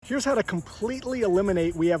Here's how to completely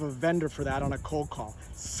eliminate we have a vendor for that on a cold call.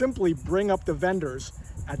 Simply bring up the vendors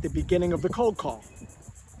at the beginning of the cold call.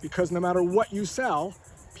 Because no matter what you sell,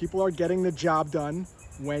 people are getting the job done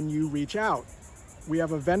when you reach out. We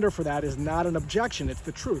have a vendor for that is not an objection, it's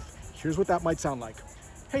the truth. Here's what that might sound like.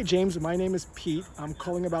 Hey James, my name is Pete. I'm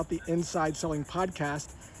calling about the Inside Selling podcast.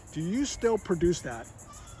 Do you still produce that?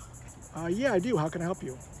 Yeah, I do. How can I help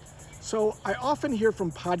you? So I often hear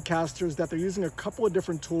from podcasters that they're using a couple of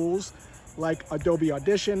different tools like Adobe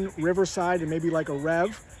Audition, Riverside, and maybe like a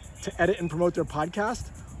Rev to edit and promote their podcast.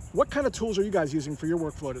 What kind of tools are you guys using for your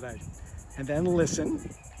workflow today? And then listen,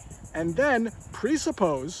 and then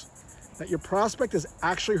presuppose that your prospect has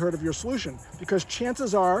actually heard of your solution, because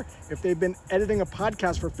chances are, if they've been editing a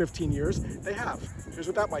podcast for 15 years, they have. Here's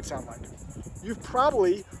what that might sound like. You've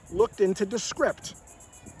probably looked into Descript.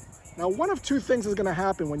 Now, one of two things is gonna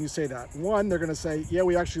happen when you say that. One, they're gonna say, yeah,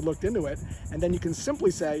 we actually looked into it. And then you can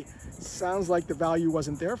simply say, sounds like the value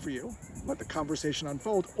wasn't there for you. Let the conversation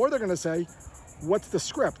unfold. Or they're gonna say, what's the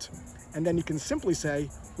script? And then you can simply say,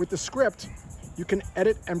 with the script, you can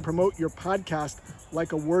edit and promote your podcast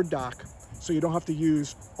like a Word doc, so you don't have to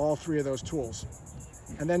use all three of those tools.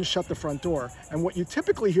 And then shut the front door. And what you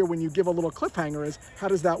typically hear when you give a little cliffhanger is, how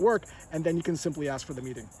does that work? And then you can simply ask for the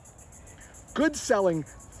meeting. Good selling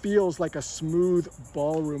feels like a smooth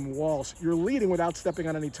ballroom waltz. You're leading without stepping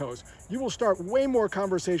on any toes. You will start way more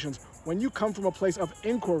conversations when you come from a place of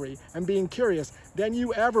inquiry and being curious than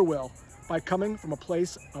you ever will by coming from a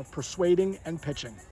place of persuading and pitching.